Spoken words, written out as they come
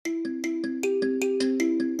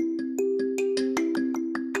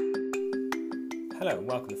Hello and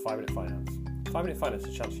welcome to 5 Minute Finance. 5 Minute Finance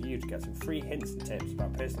is a chance for you to get some free hints and tips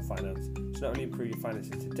about personal finance to not only improve your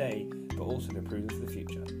finances today, but also to improve them for the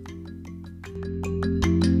future.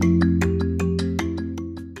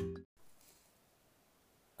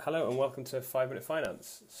 Hello and welcome to 5 Minute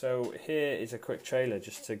Finance. So here is a quick trailer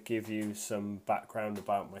just to give you some background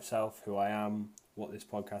about myself, who I am, what this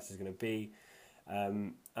podcast is going to be,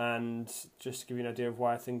 and just to give you an idea of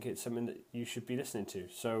why I think it's something that you should be listening to.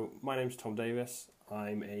 So my name's Tom Davis.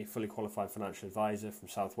 I'm a fully qualified financial advisor from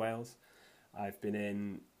South Wales. I've been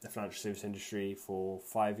in the financial service industry for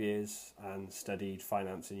 5 years and studied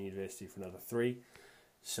finance in university for another 3.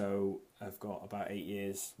 So I've got about 8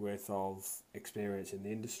 years worth of experience in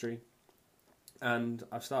the industry. And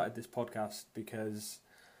I've started this podcast because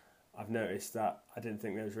I've noticed that I didn't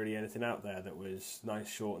think there was really anything out there that was nice,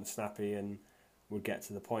 short and snappy and would get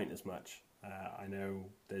to the point as much. I know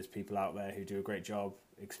there's people out there who do a great job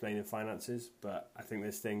explaining finances, but I think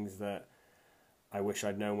there's things that I wish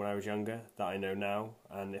I'd known when I was younger that I know now,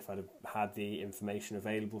 and if I'd have had the information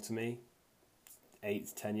available to me 8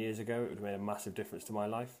 to 10 years ago, it would have made a massive difference to my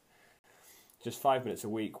life. Just 5 minutes a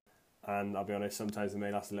week, and I'll be honest, sometimes they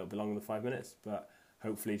may last a little bit longer than 5 minutes, but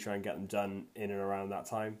hopefully try and get them done in and around that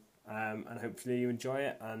time, and hopefully you enjoy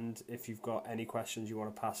it. And if you've got any questions you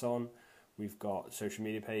want to pass on, we've got social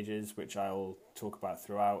media pages which I'll talk about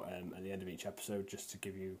throughout at the end of each episode, just to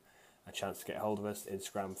give you a chance to get hold of us: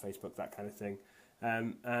 Instagram, Facebook, that kind of thing.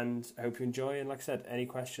 And I hope you enjoy. And like I said, any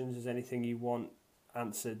questions, is anything you want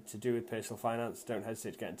answered to do with personal finance, don't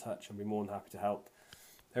hesitate to get in touch. I'll be more than happy to help.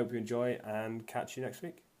 Hope you enjoy and catch you next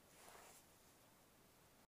week.